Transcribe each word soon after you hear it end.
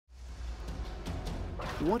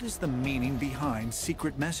What is the meaning behind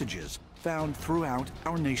secret messages found throughout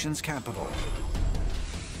our nation's capital?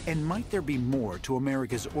 And might there be more to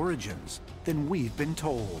America's origins than we've been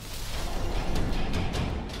told?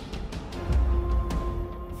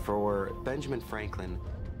 For Benjamin Franklin,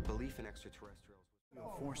 belief in extraterrestrials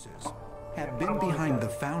forces have been behind the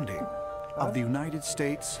founding of the United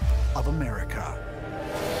States of America.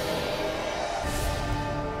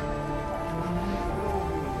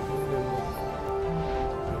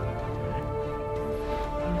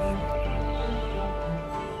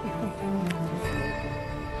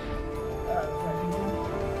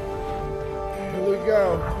 Here we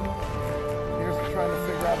go. Here's trying to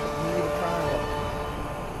figure out the Bermuda Triangle.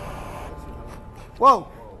 Whoa!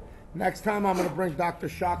 Next time I'm gonna bring Dr.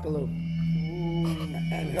 Shockaloo,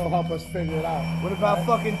 and he'll help us figure it out. What about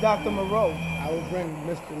fucking Dr. Moreau? I will bring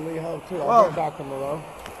Mr. Lee Ho too. Whoa. I'll bring Dr. Moreau.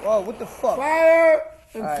 Whoa, what the fuck? Fire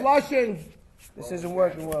and All right. flushing. This isn't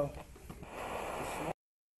working well.